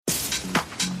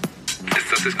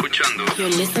Estás escuchando.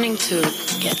 You're listening to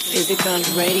Get Physical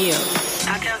Radio.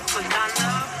 Estás escuchando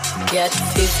Get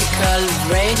Physical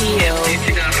Radio.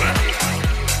 Physical Radio.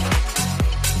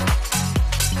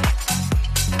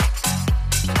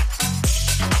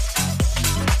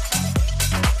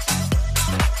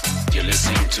 You're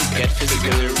listening to Get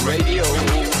Physical Radio.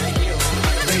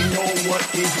 They know what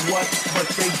is what, but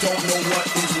they don't know what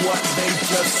is what. They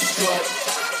just strut.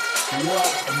 What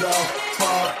the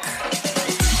fuck?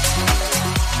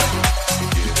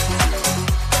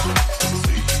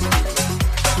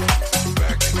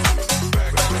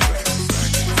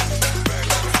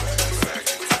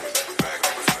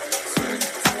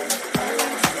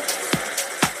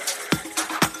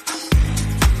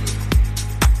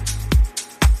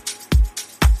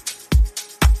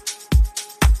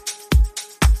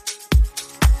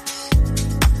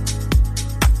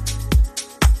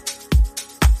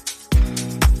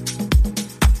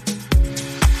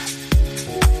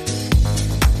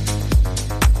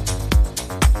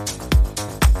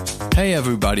 Hey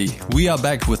everybody, we are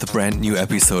back with a brand new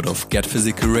episode of Get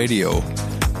Physical Radio.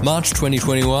 March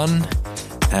 2021,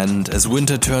 and as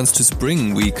winter turns to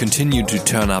spring, we continue to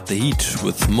turn up the heat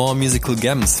with more musical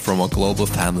gems from our global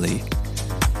family.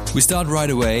 We start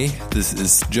right away. This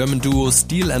is German duo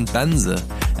Steel and Benze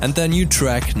and their new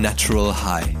track Natural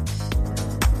High.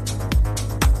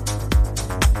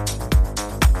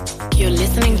 You're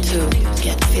listening to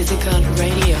Get Physical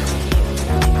Radio.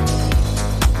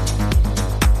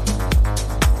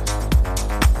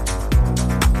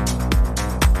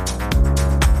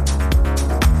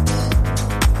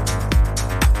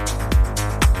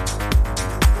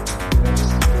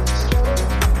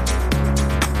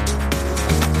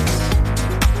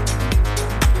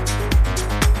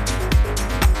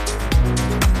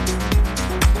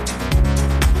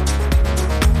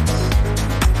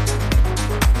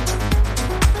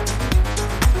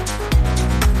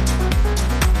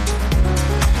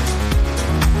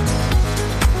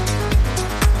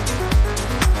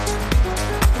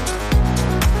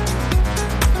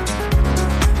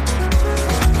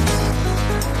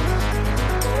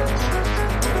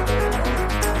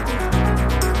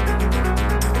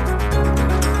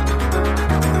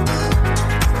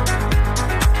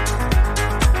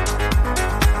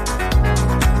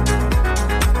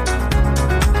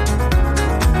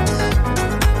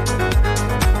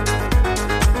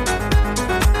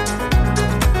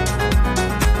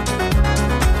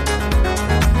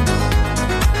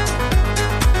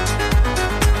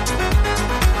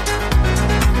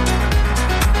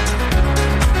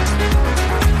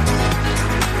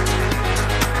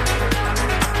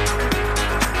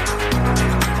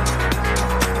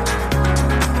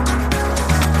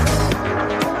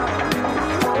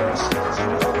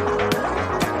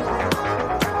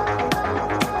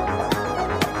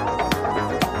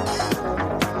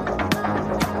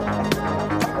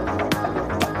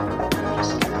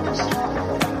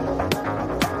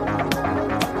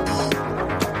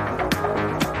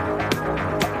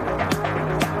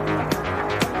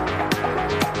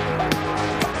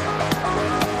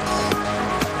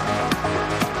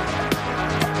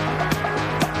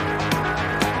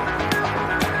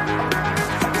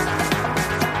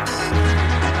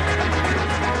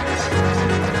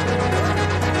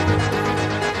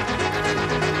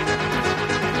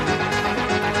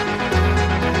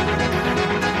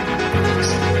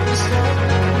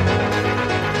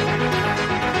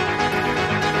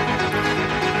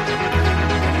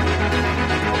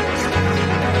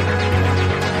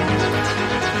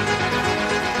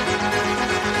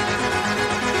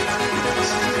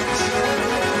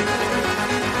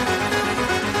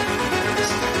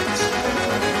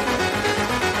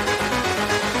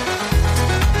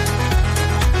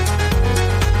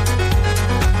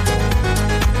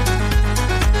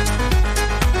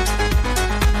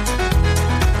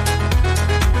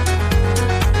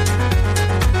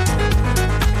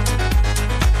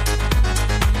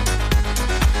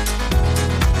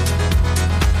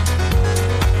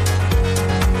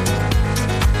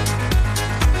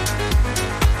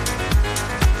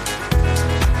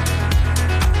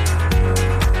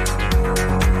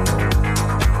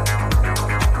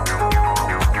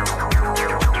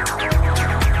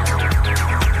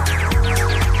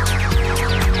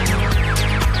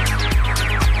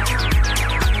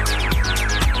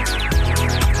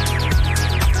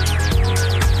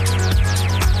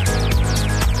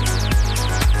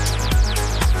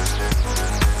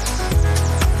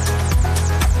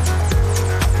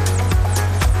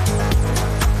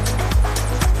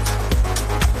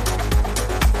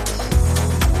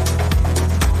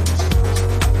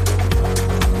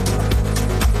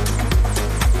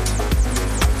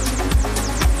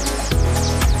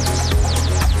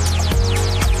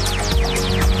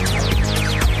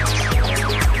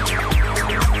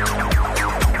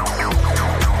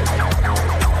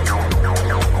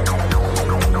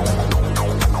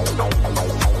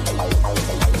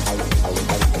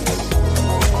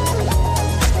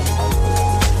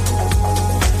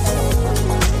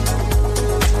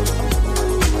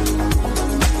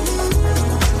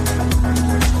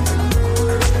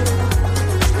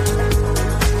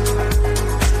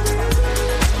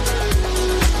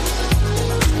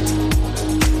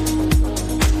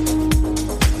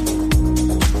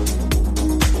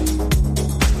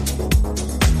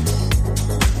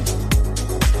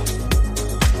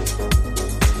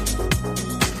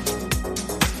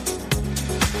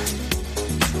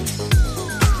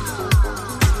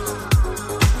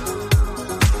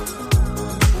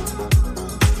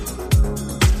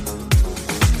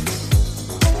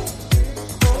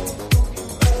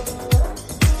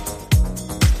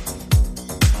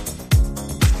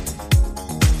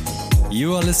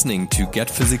 You are listening to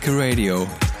Get Physical Radio.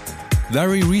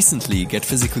 Very recently, Get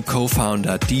Physical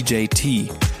co-founder DJ T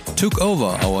took over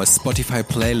our Spotify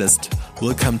playlist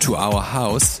Welcome to Our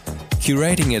House,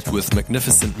 curating it with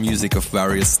magnificent music of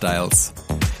various styles.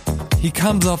 He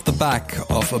comes off the back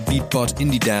of a Beatbot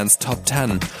Indie Dance Top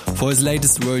 10 for his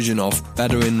latest version of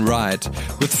Bedouin Ride,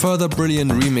 with further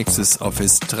brilliant remixes of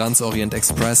his Trans-Orient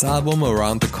Express album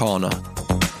Around the Corner.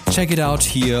 Check it out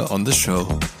here on the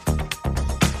show.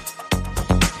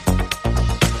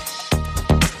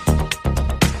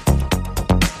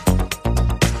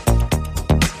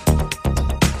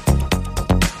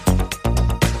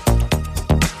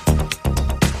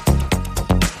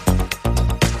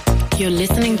 You're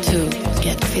listening to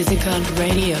Get Physical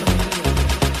Radio.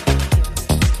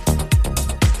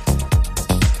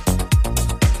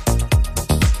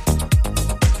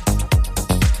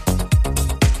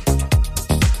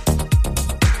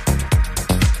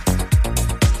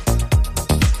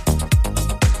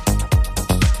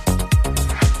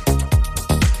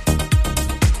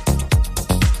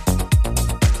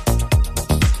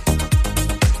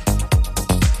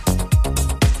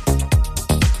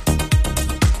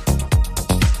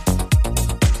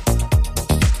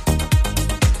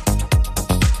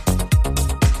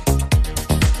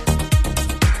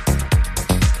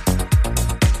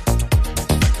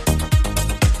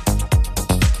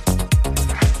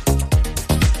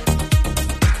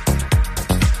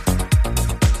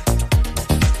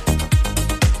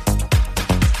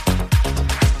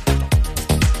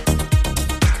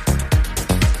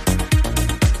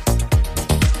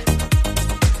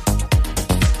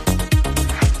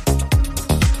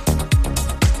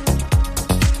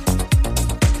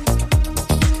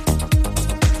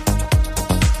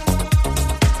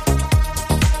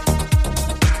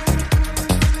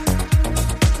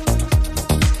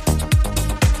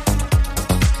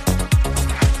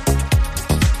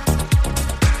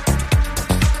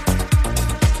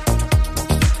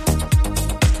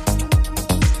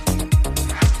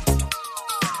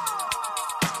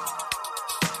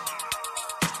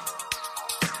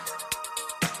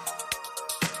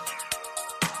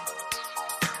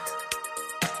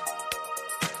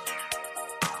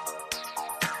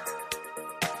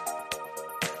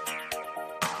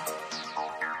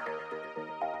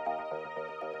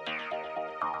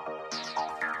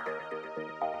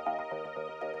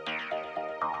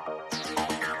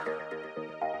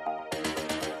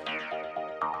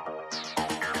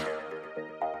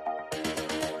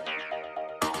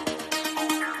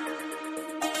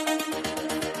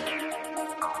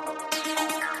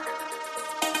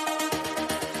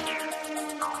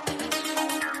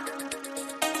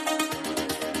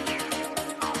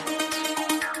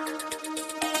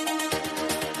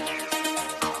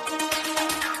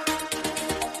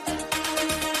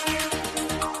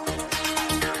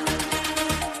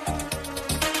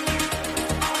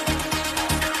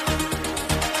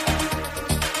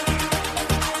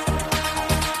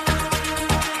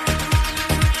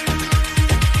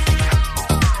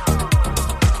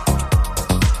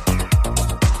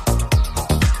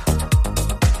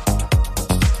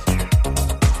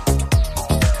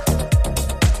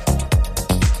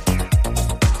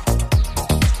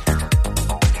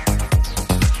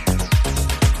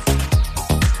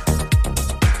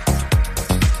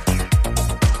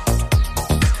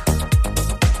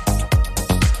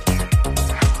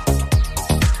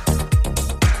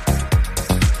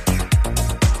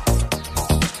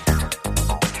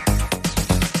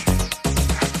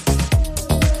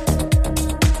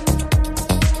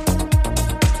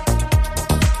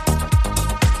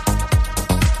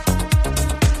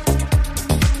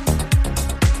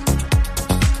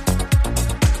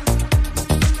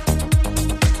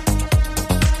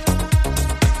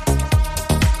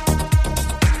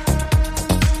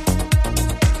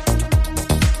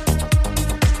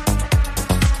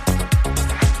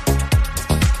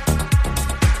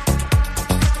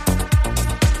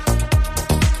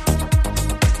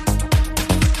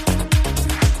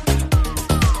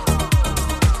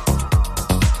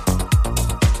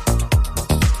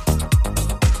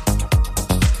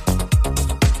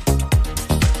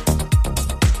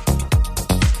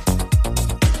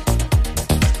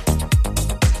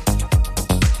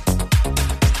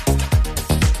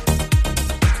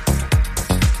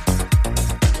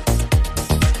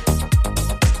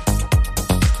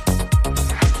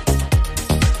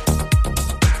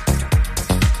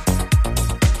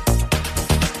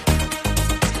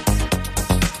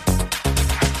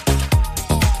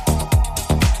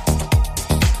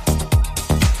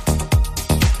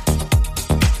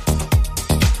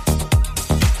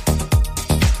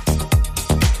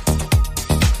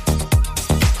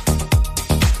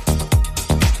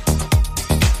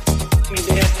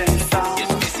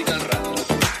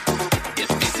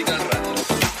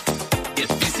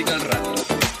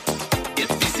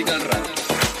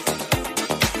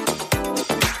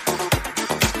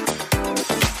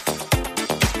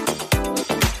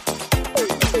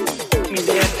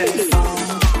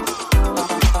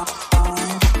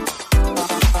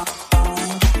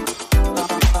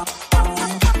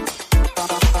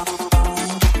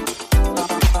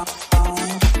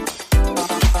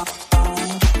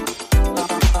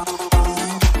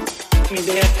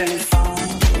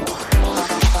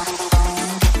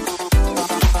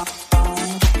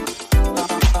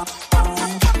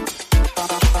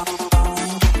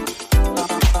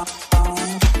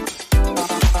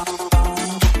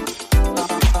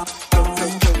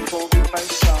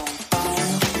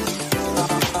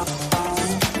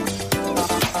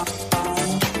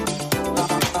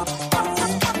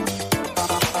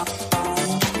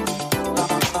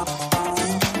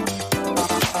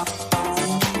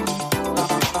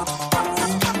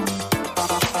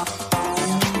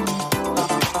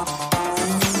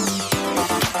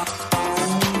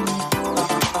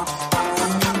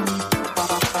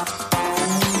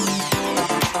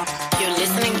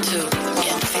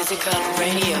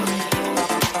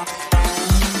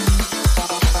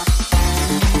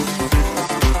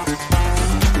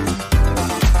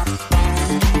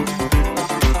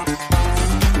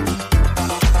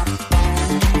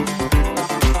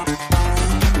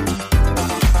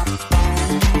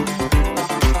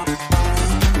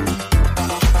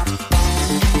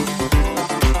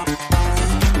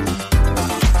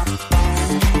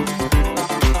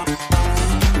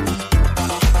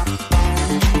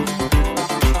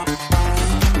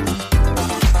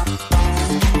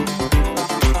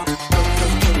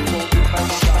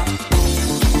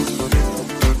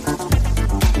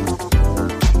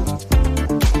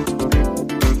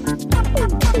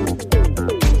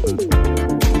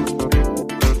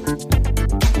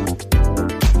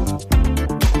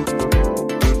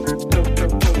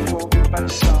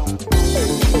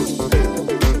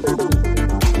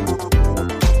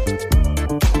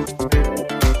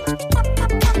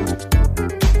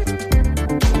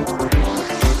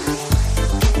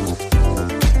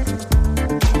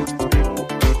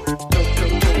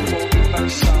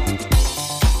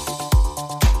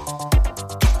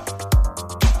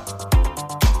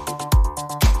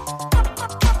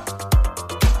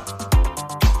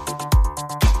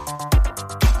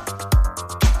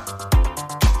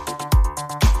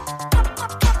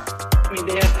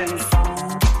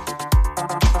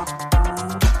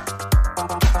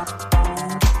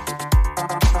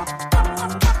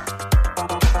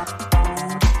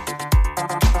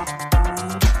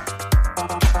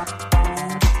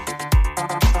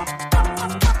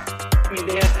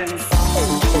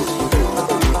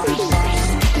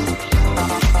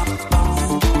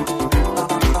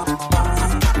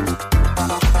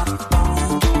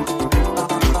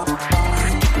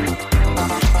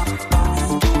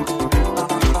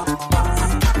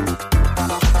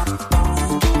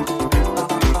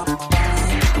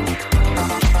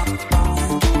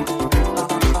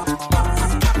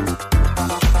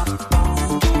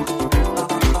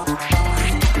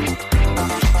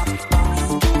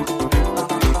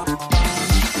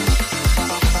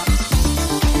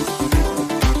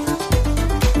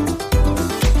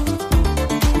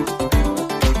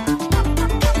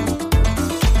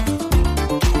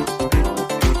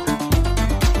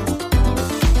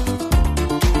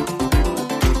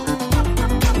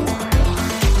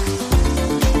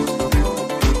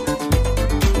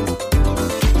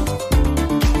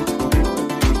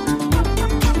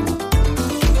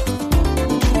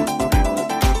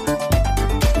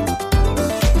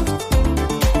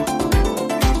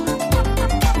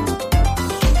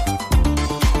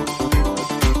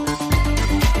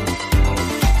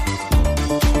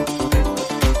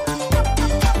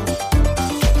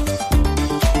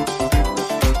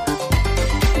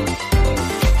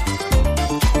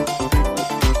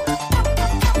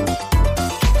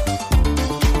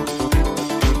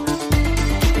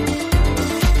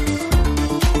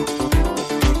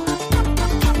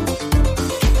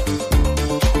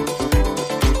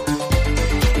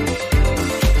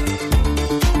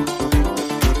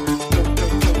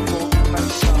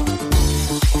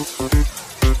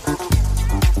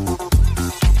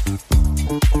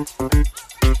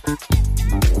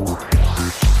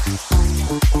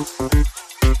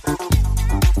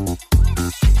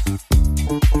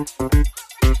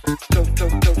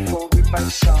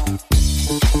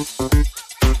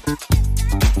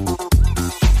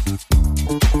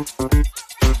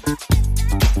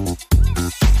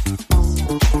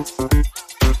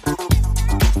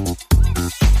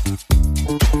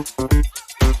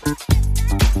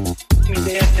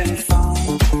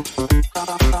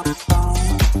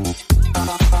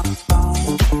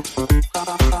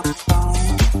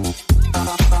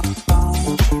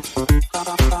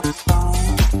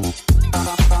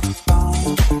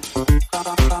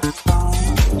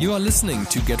 You are listening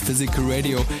to Get Physical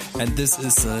Radio, and this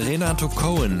is Renato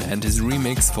Cohen and his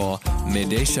remix for Me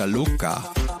Deixa Louca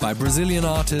by Brazilian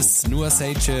artist Nua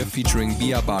Seiche featuring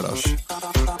Bia Bados.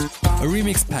 A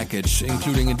remix package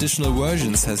including additional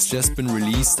versions has just been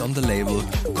released on the label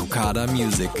Cocada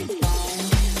Music.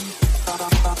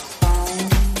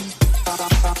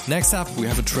 Next up, we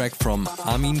have a track from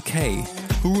Amin K,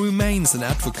 who remains an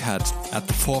advocate at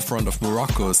the forefront of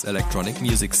Morocco's electronic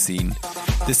music scene.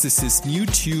 This is his new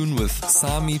tune with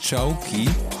Sami Chauki.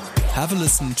 Have a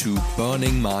listen to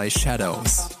Burning My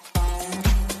Shadows.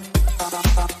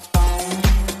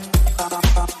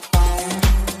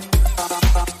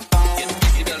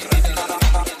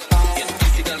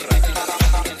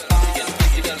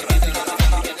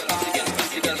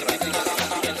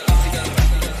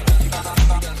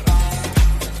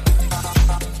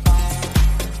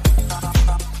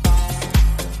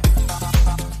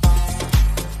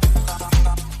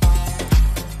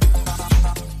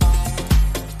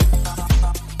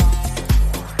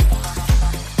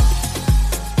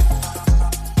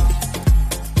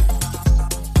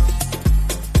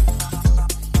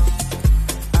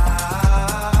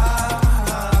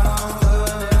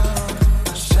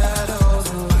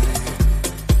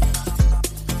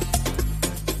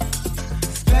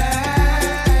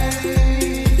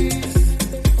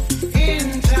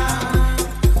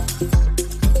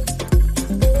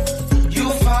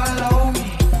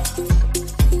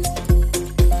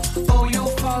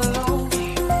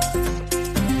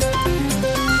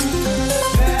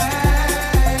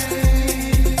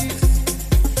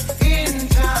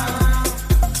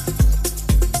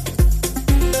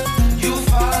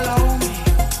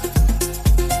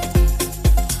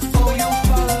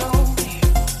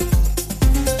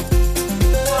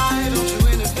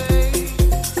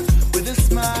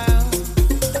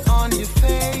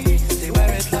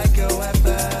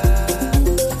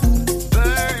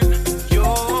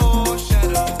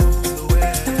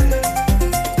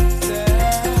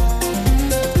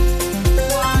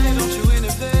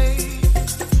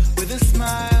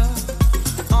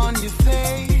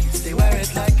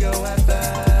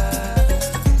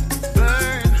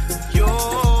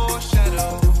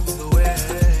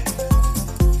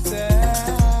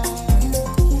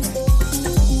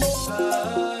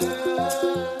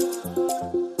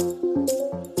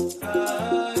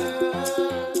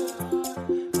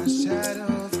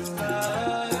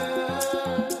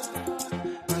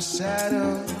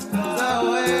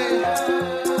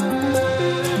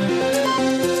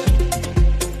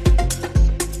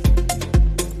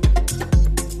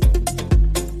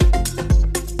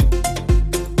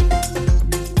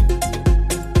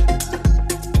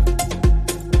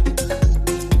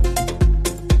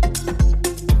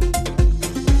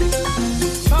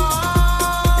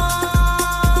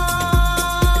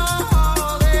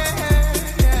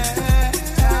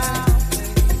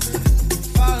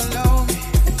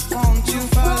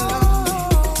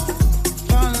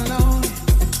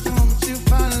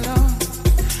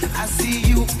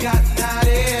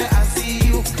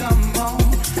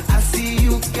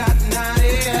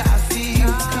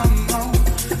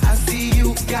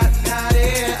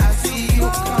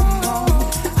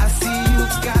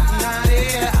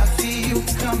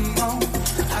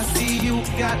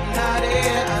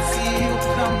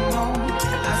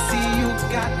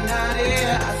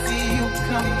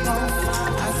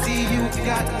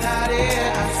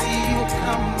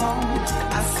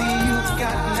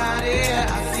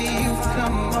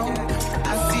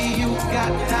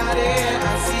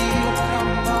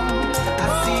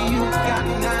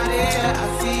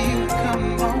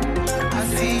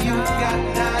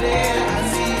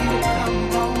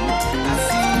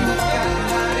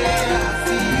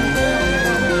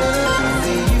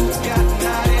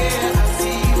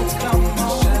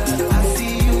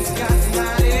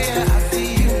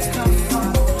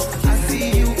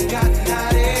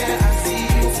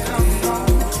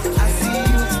 I see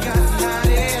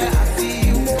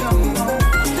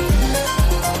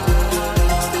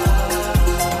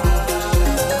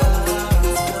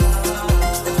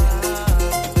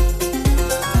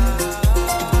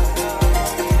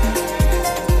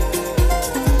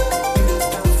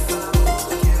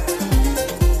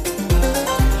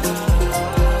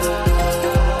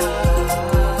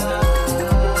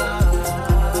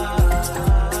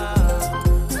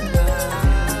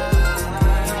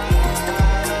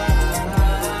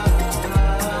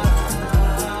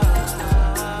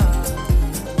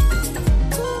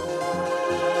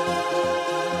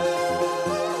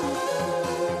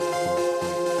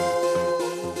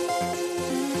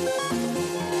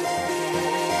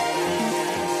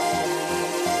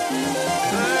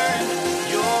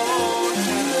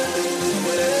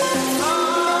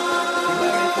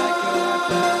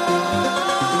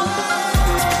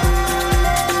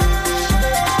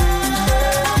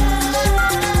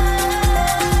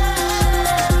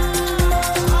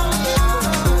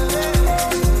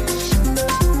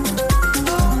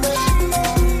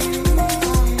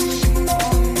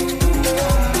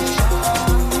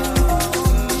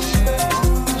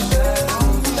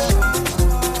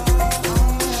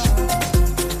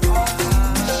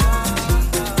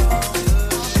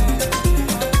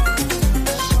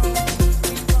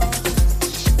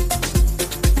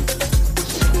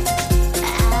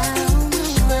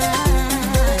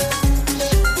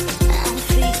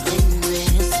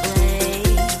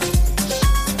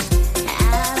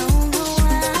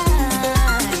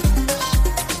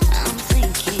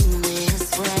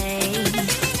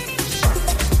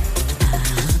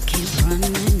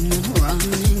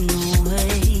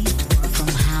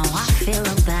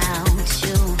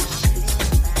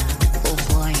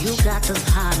got this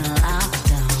heart on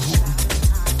lockdown.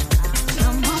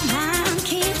 But my mind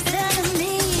keeps telling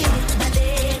me,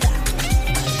 Madega,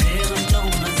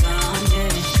 toma sangre.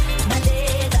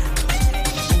 Madega,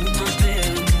 uma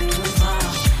pergunta.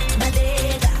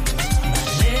 Madega,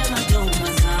 toma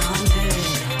sangre.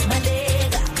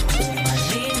 Madega, uma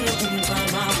linha,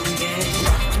 palanque.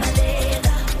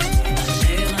 Madega,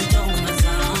 toma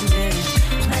sangre.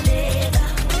 Madega,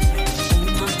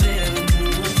 uma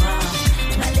pergunta.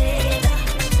 Madega,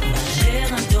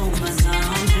 toma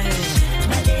sangre.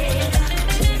 Madega,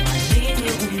 uma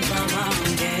linha,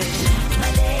 palanque.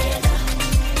 Madega,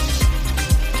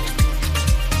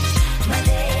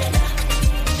 Madega,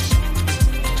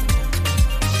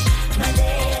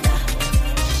 Madega,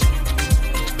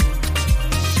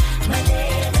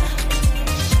 Madega.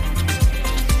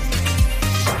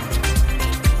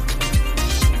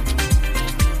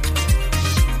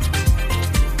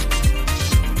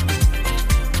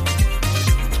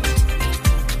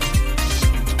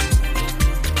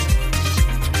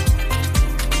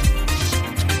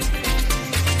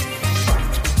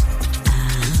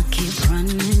 I keep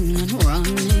running and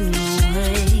running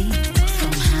away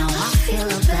from how I feel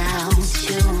about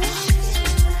you.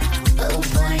 Oh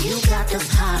boy, you got this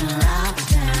heart on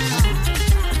lockdown.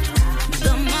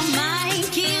 But my mind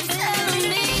keeps telling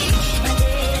me,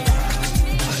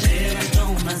 Madega,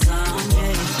 toma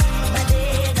sangre.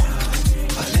 Madega,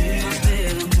 uma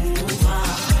pergunta.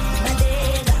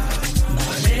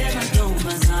 Madega,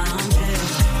 toma sangre.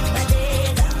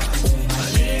 Madega, uma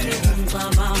linha,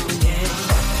 palanque.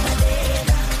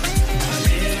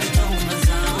 Madega, toma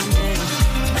sangre.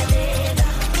 Madega,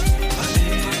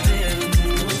 uma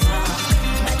pergunta.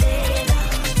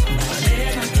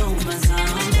 Madega, toma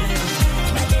sangre.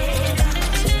 Madega,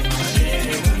 uma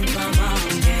linha,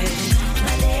 palanque.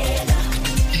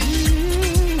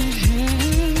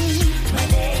 Madega,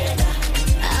 Madega,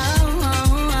 oh,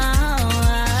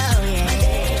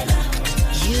 yeah.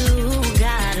 You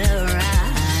gotta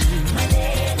ride,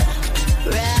 Madega,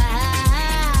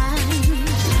 ride,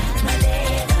 Madega,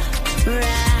 Madega,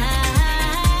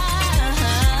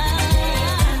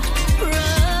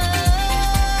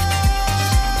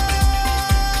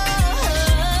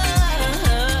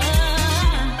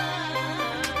 Madega,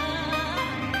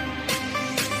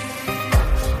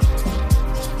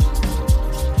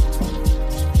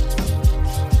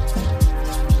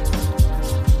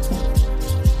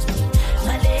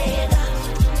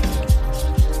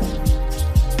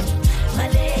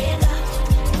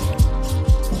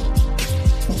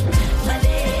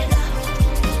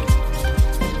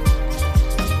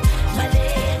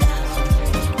 Madega,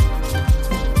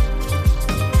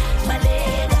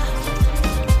 Madega,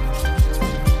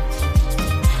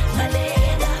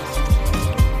 Madega.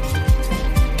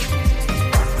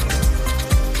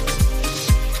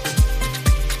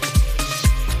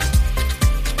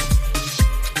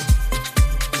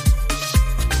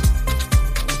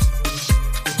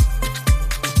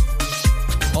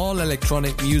 All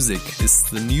Electronic Music is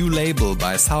the new label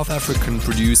by South African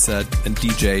producer and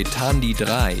DJ Thandi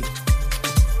Drei.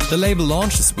 The label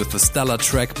launches with the stellar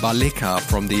track Baleka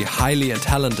from the highly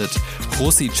talented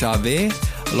Josi Chave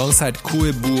alongside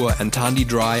Kuebur and Thandi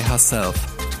Drei herself.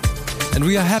 And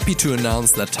we are happy to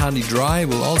announce that Thandi Drei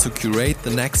will also curate the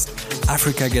next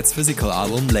Africa Gets Physical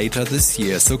album later this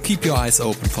year, so keep your eyes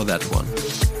open for that one.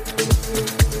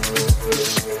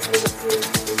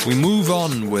 We move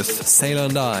on with Sailor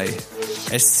and I,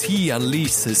 as he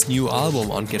unleashes his new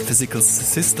album on Get Physical's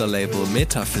sister label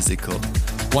Metaphysical.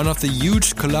 One of the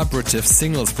huge collaborative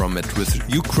singles from it with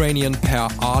Ukrainian pair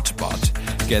Artbot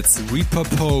gets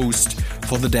repurposed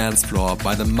for the dance floor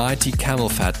by the mighty Camel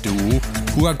Fat duo,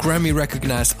 who are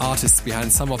Grammy-recognized artists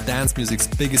behind some of dance music's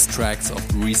biggest tracks of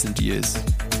recent years.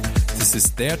 This is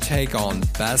their take on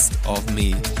Best of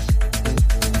Me.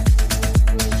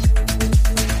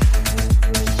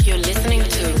 You're listening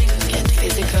to Get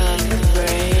Physical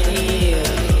Radio.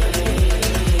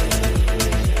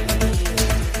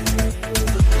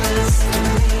 Best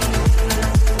of me.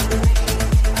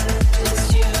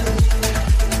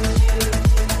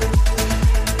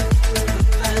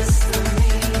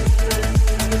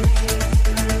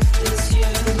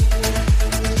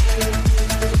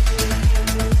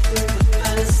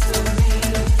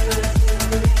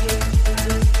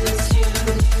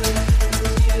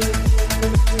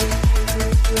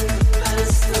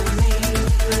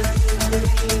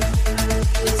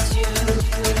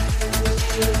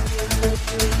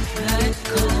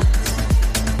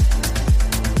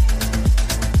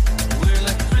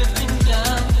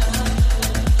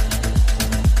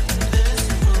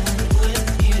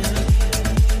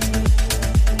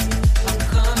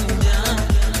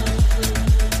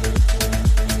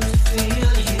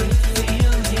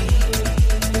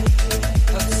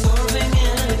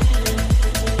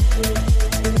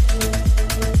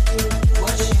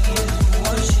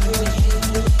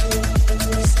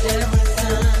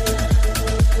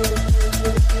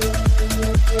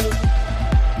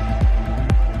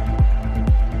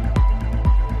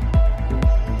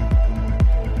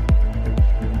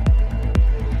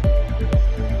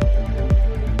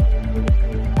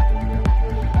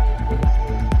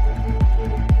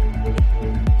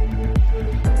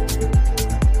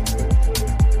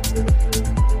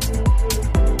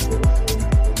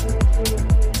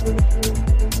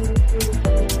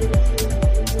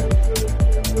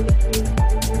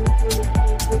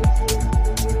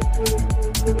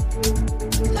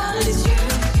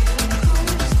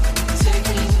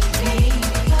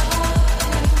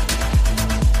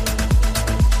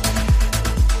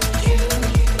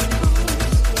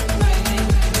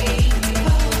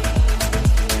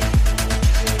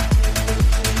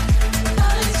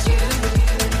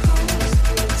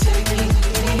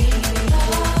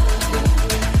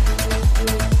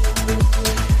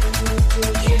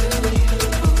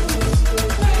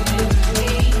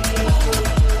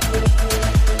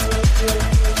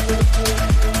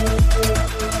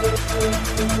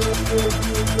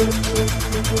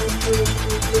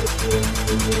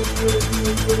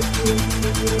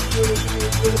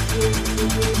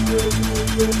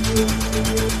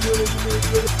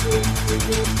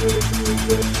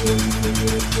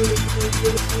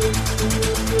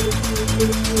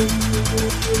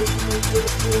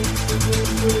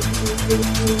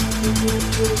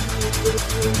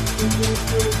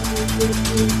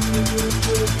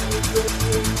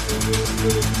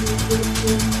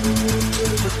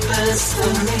 best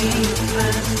of me,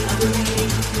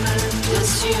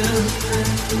 it's you.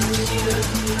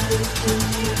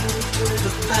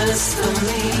 The best of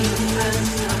me,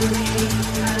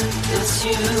 it's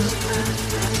you.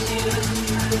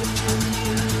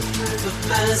 The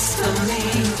best of me,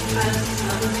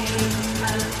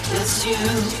 it's you.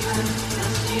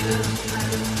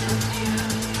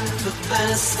 The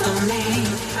best of me,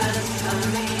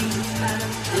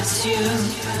 it's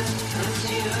you.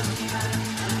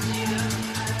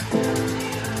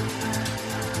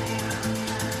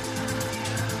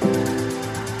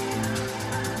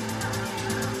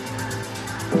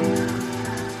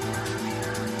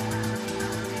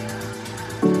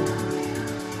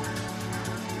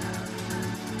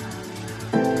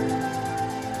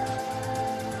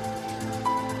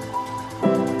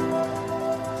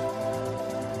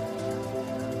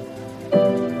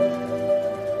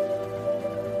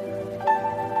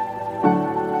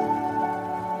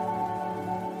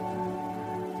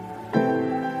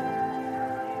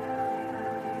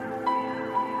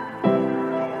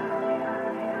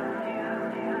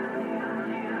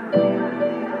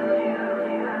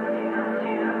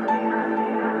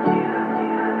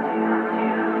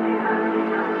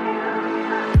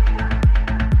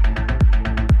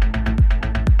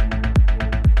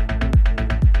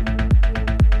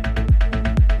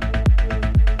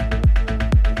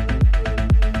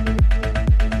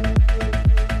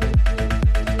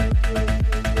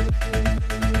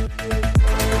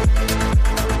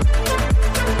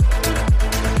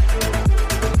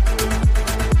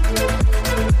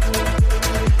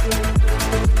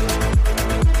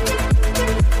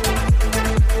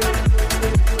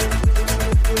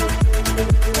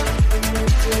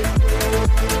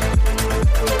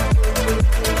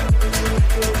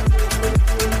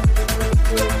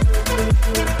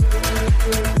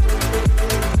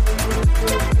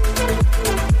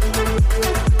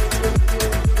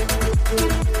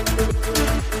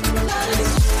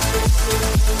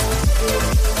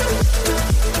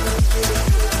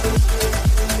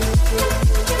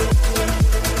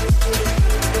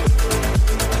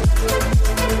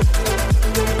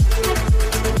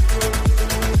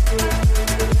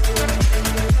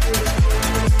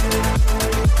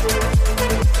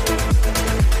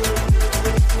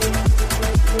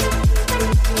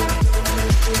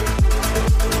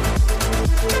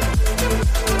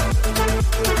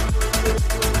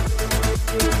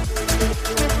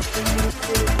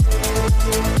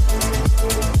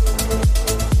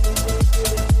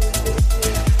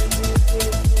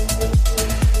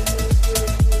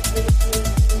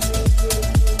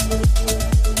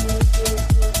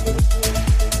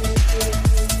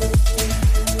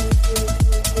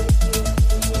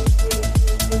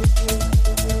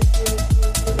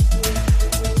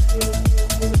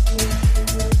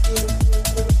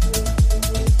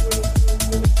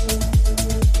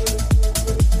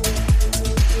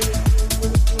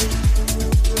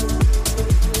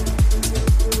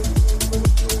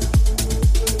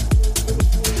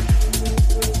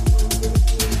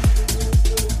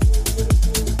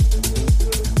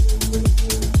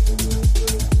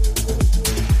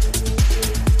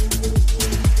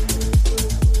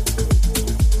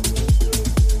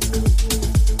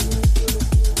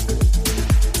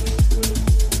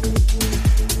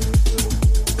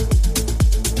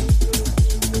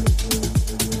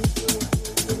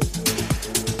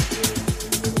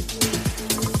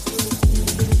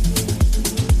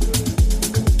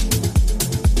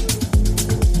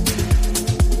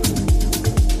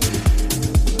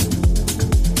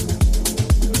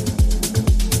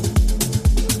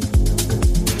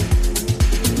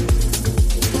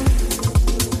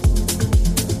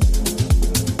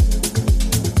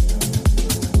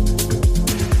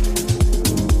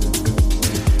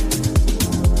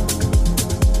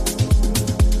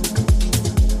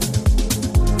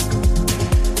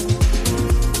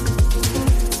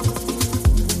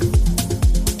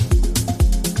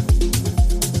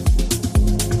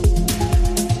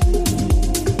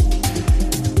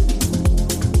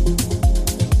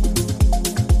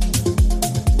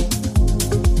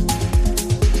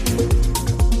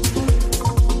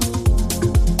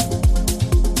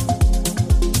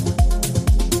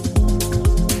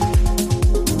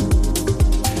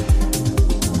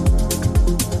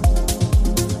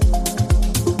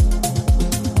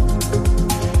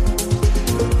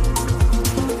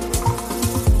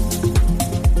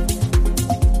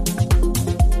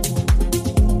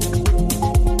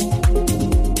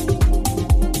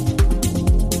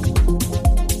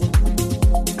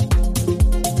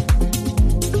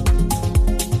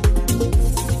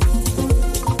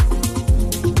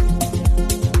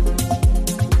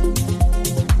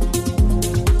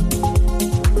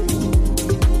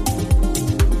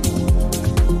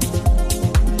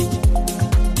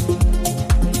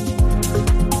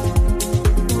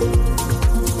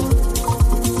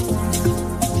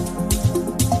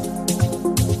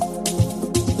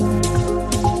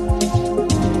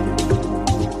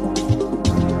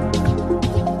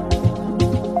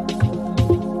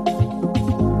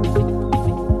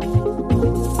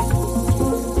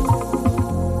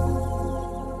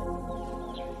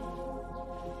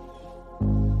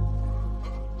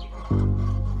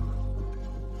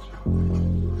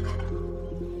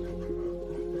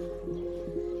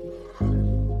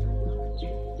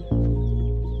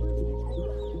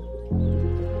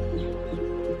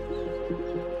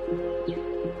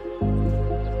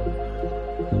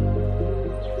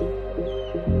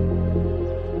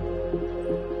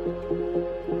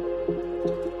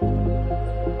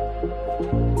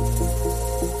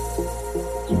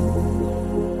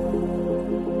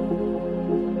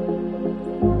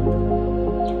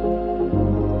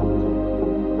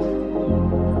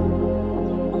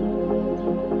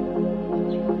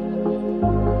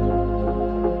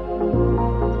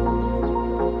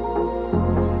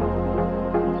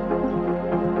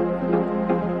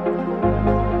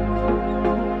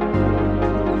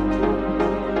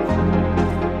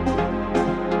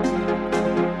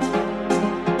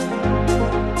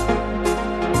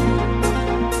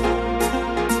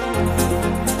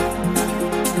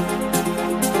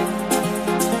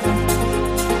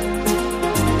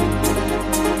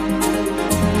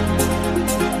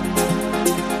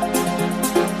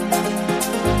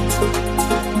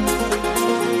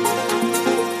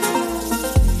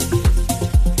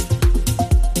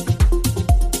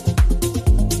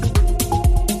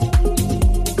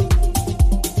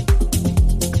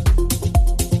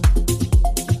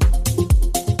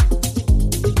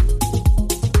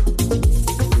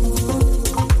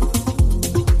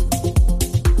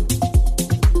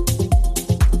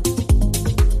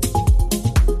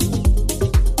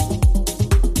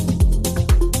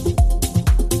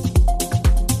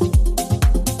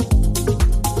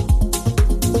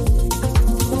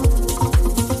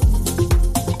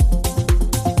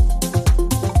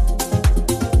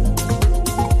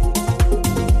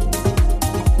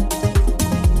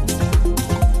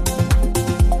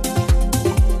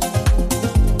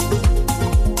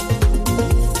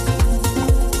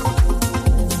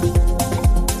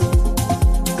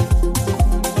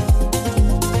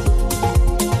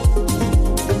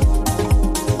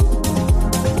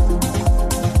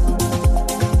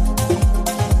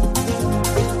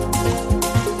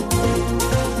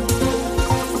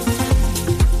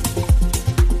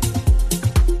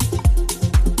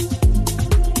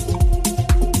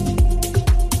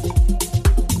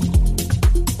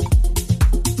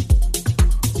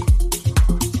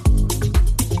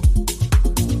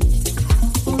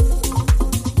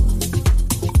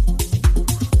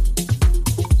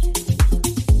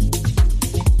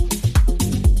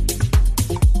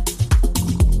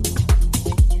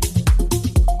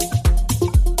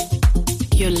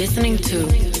 to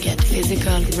Get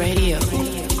Physical Radio.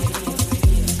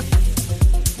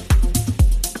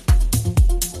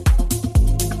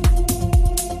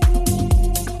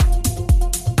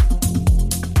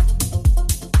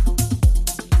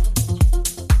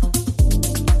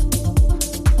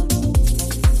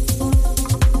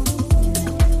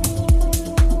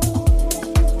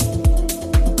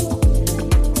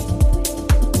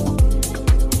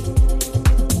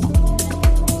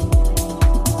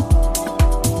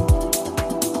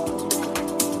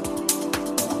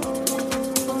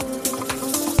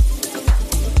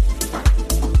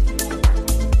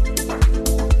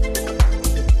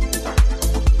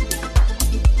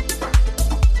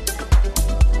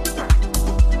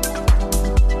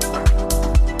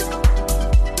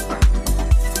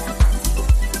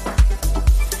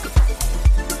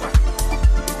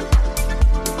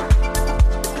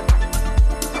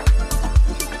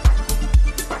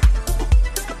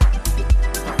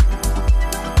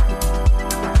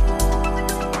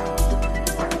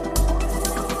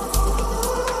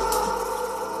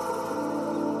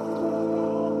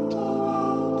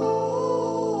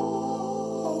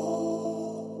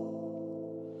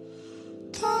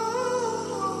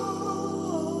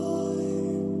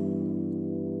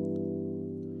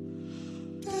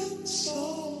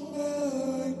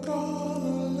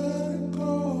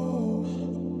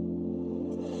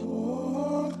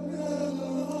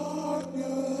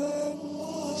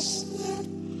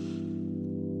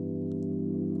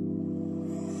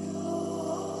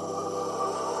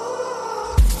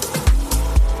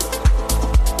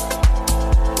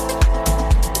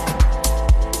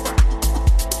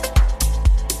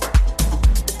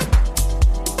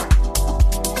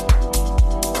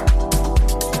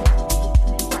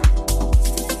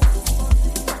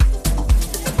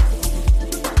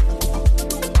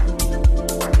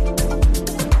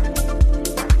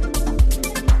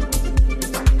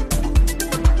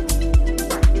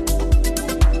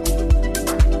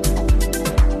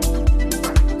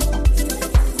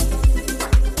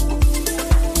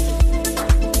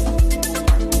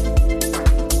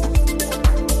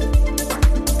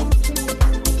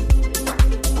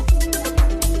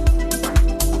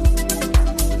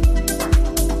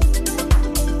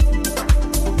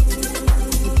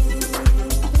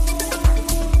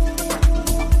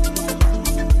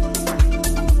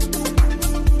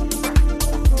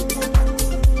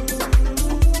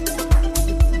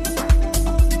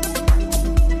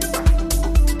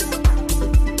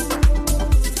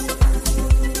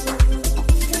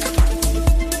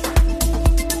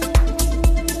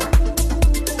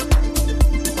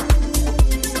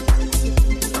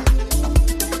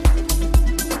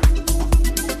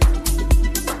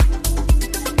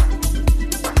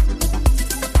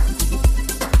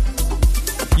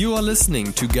 You are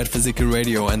listening to Get Physical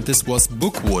Radio, and this was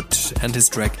Bookwood and his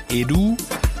track Edu,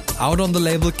 out on the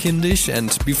label Kindisch,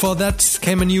 and before that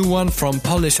came a new one from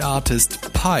Polish artist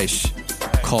Paish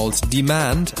called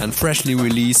Demand and freshly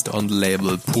released on the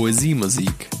label Poesie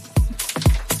Musik.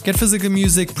 Get Physical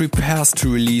Music prepares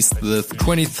to release the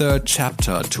 23rd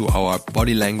chapter to our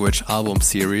Body Language album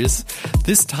series,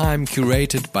 this time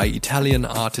curated by Italian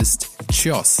artist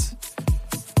Chios.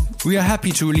 We are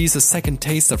happy to release a second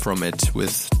taster from it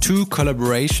with two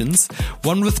collaborations,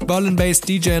 one with Berlin-based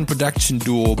DJ and production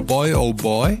duo Boy Oh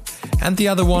Boy and the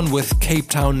other one with Cape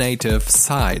Town native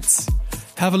Sides.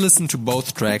 Have a listen to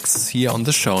both tracks here on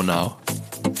the show now.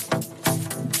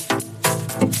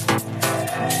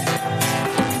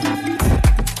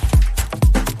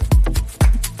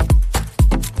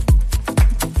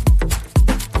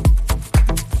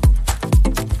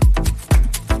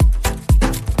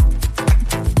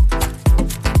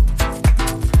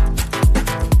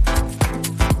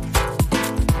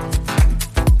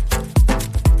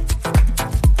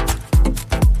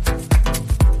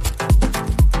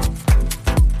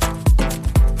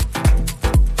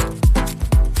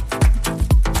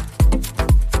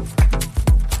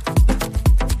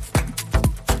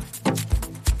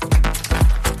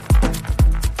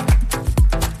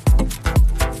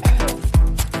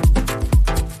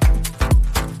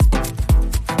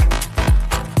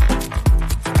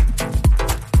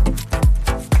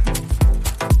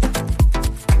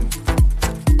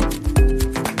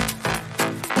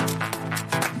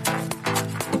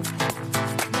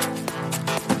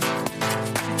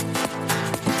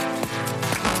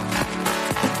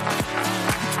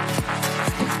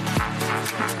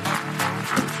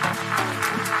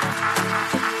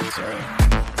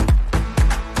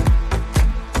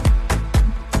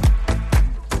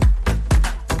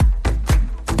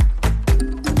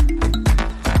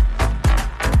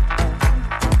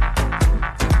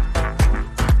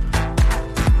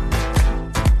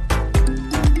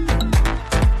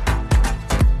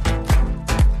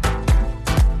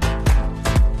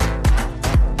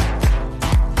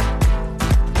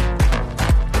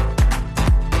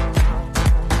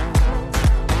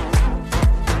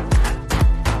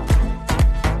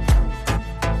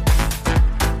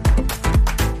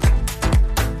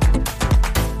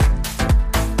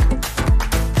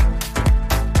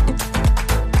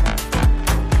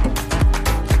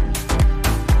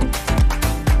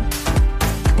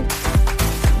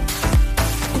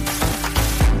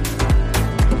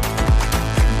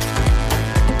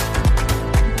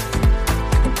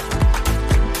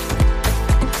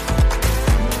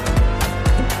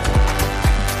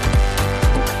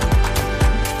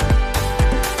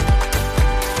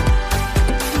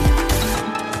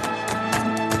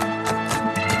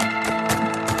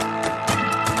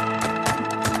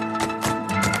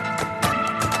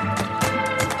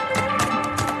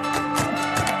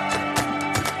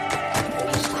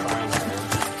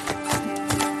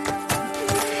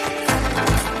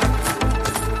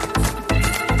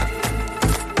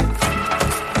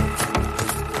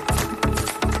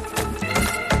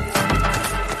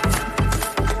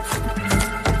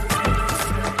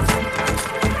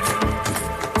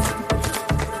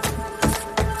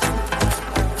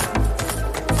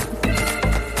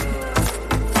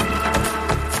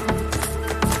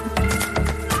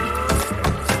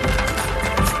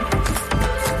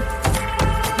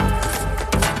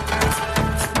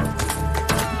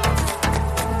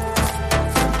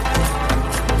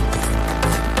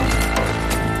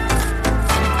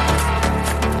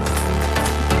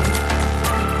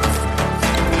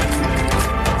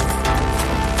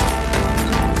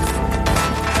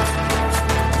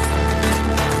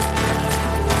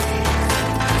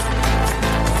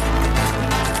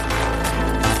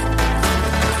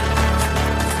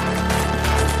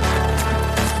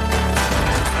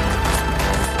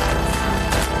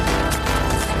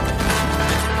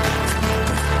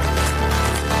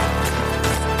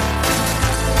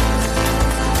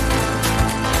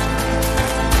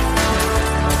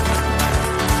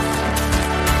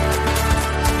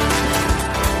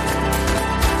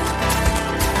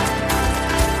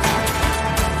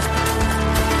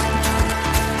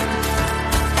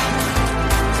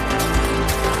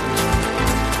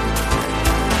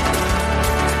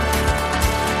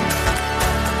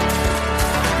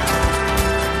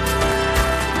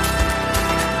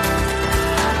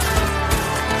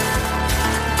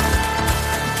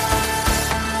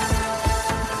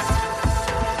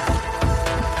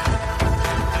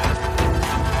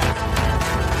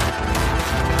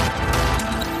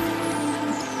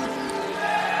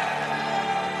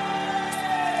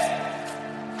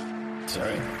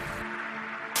 Sorry.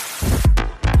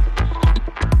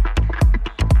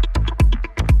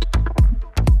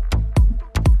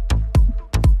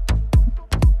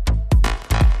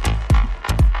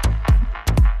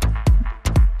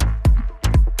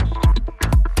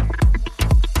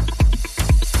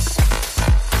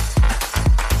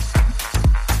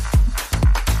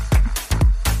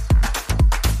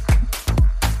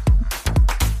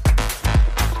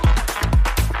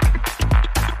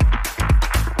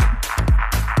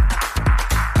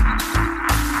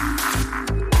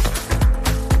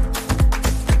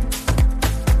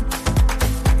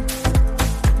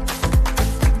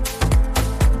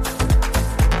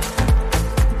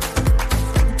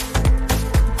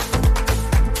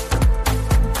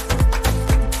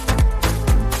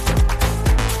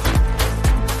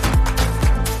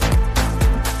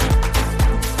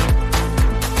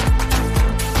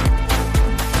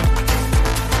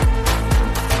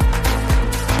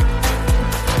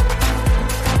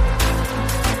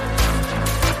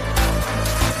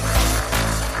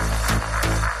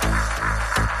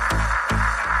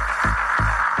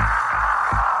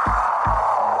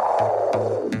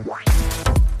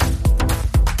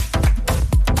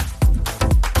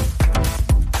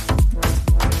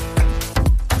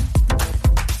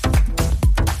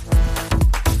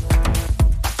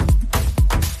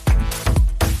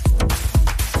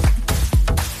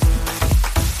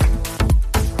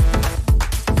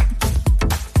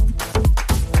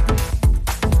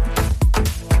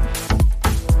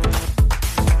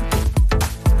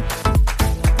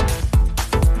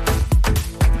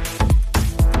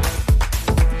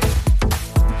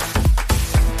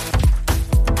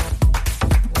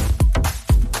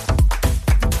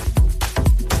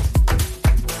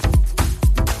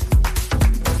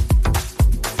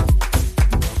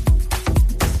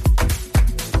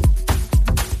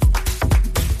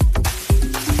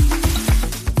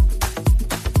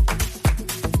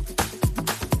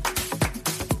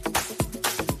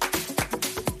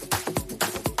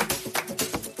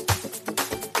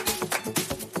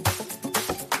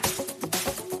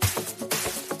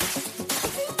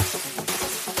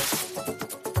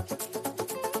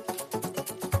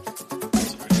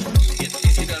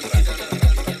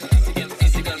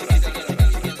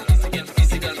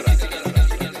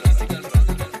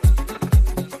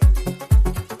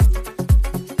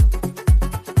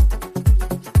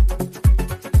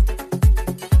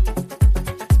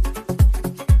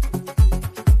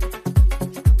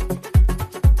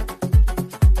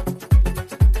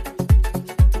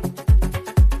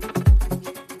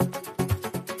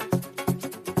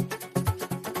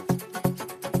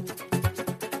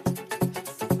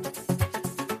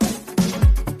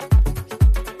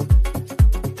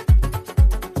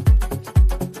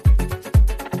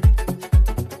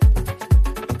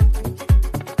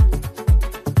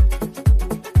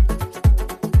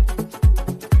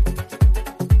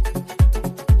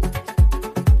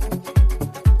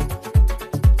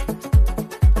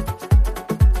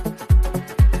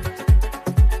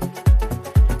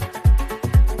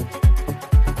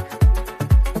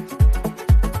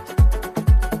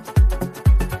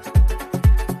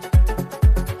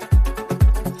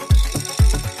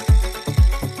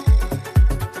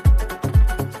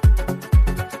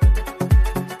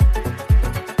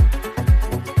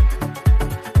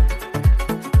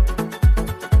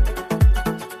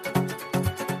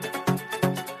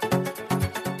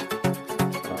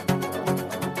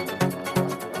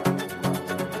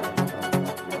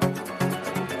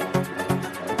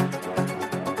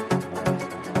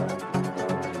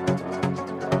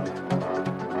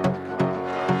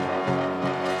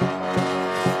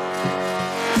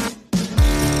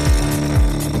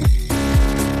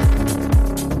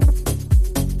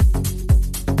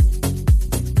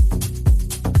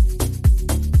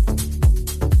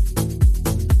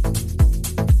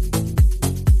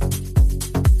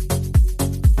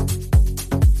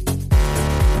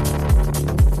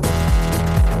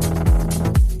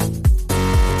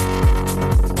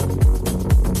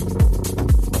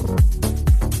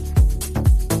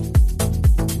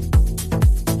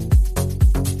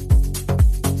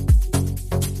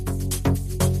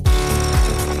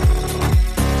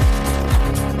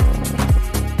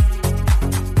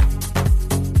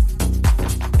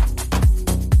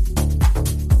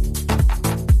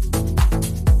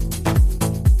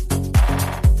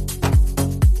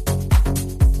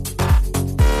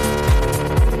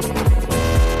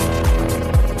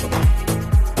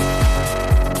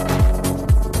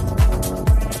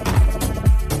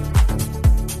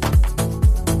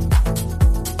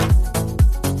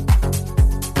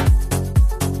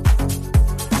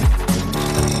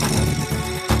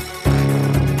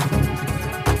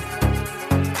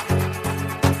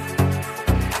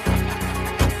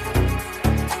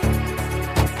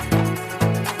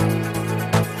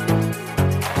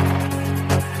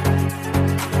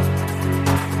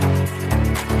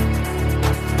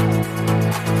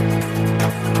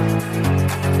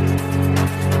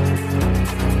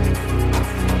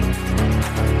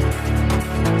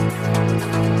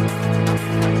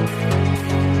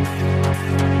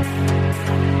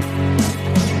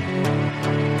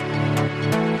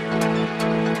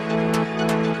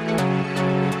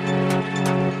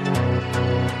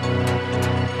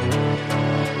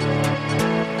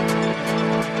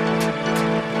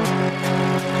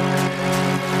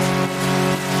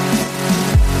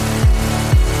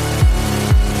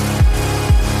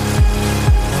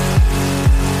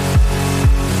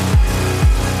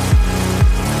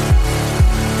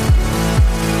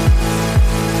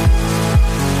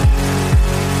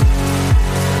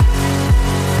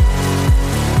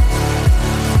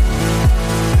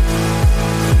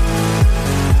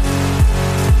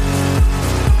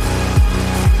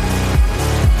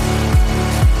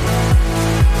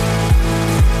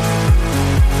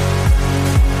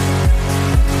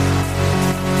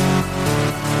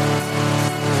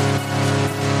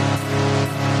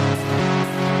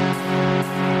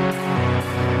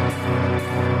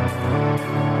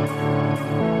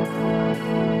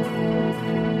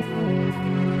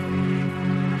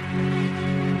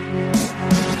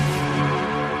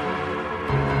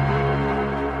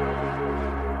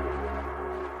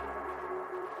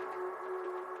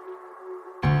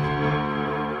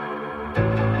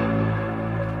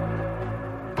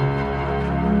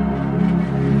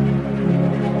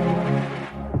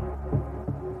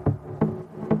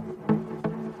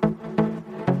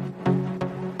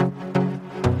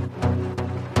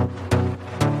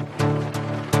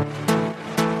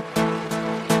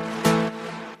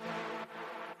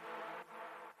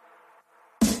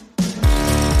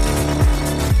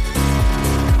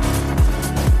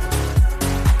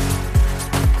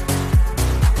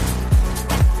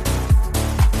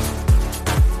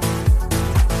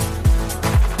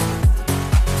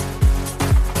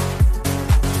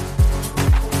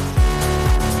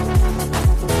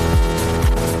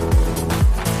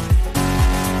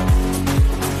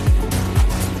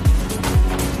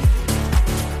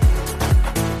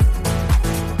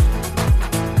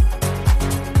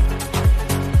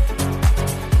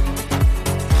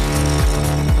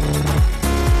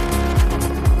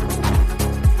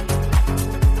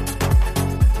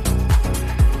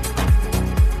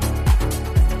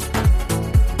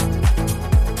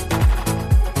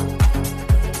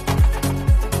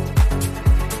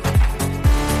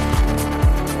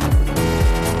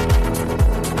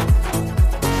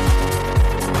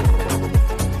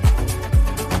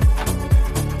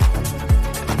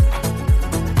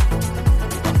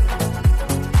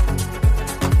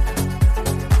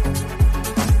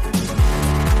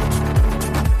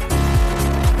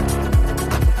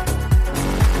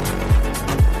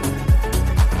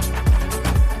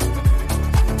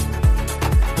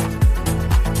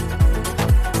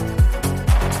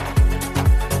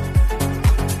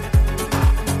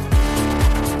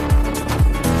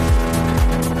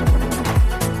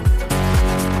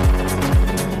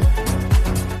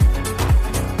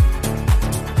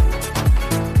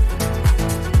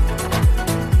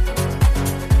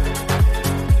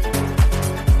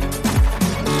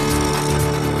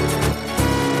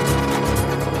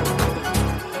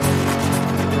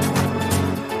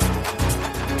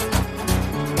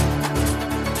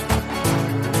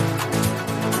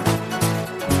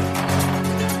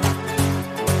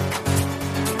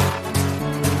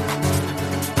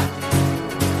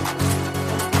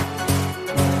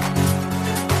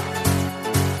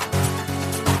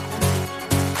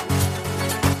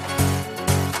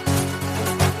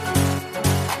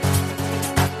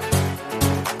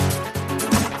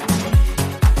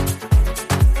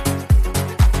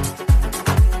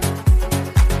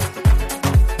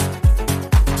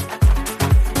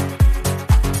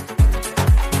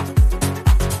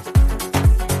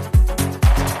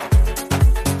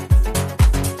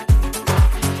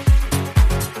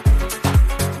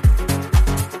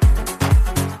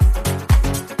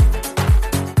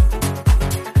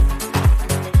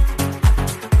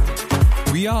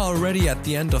 We are already at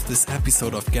the end of this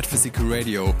episode of Get Physical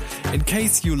Radio. In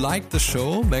case you liked the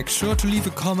show, make sure to leave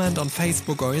a comment on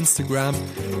Facebook or Instagram,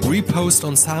 repost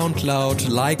on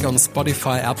SoundCloud, like on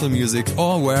Spotify, Apple Music,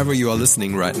 or wherever you are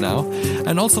listening right now.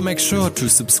 And also make sure to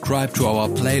subscribe to our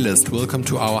playlist Welcome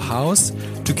to Our House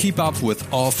to keep up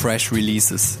with all fresh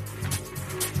releases.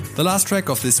 The last track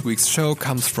of this week's show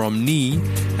comes from Nee,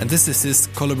 and this is his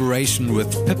collaboration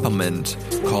with Peppermint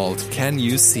called Can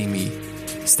You See Me?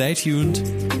 Stay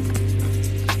tuned.